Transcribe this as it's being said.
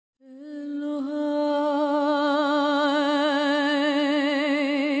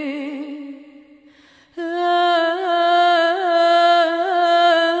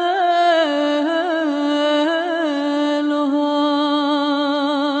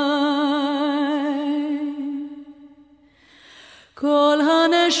Kol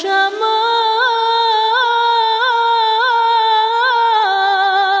Haneshama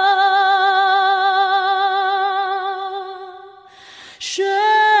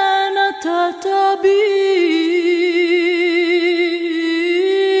שנתת בי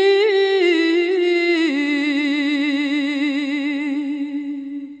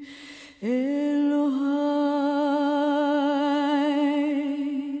אלו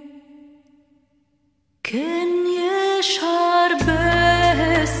היי כן יש הרבה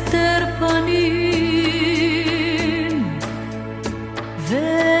הסתר פנים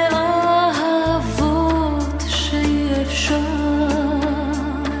ואהבות שאפשר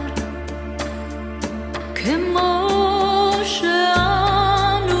כמו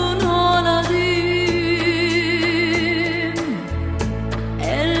שאנו נולדים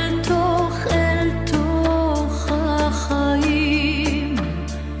אל תוך החיים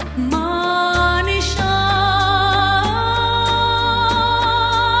מה נשאר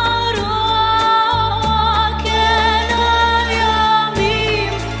רק כן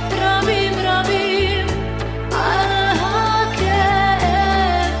הימים רבים רבים על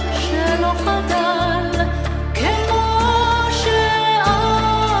הכאב שלא חדל כמו שאנו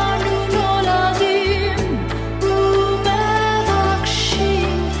נולדים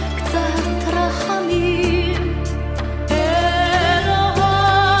ומבקשים קצת רחמים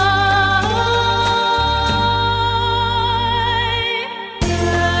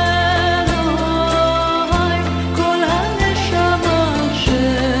אלוהי כל הנשמה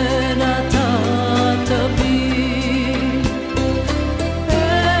שנתת בי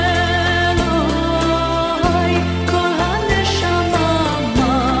אלוהי כל הנשמה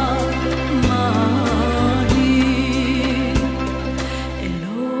מהי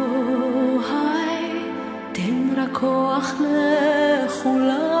אלוהי תן רק כוח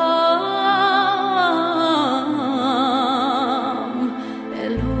לכולם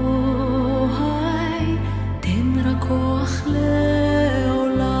אלוהי תן רק כוח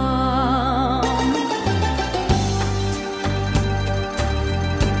לעולם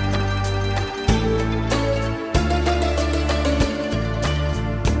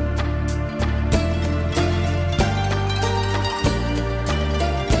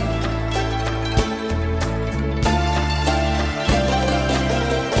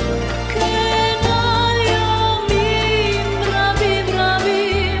כן על ימים רבים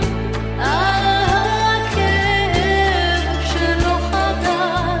רבים על הכאב שלא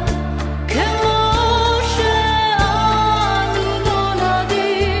חדל כמו שאנו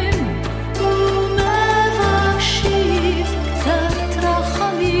נולדים ומבקשים קצת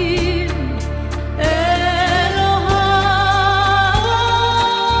רחמים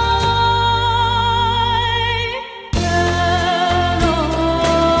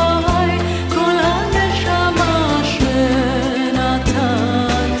אלוהי כל הנשמה שנתת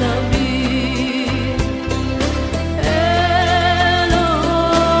בי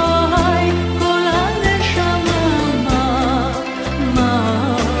אלוהי כל הנשמה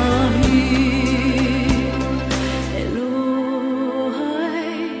מהי אלוהי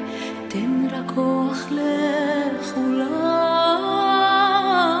תן רק כוח לכולם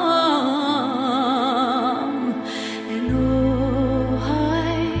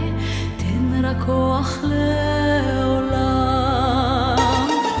אלוהי תן רק כוח לכולם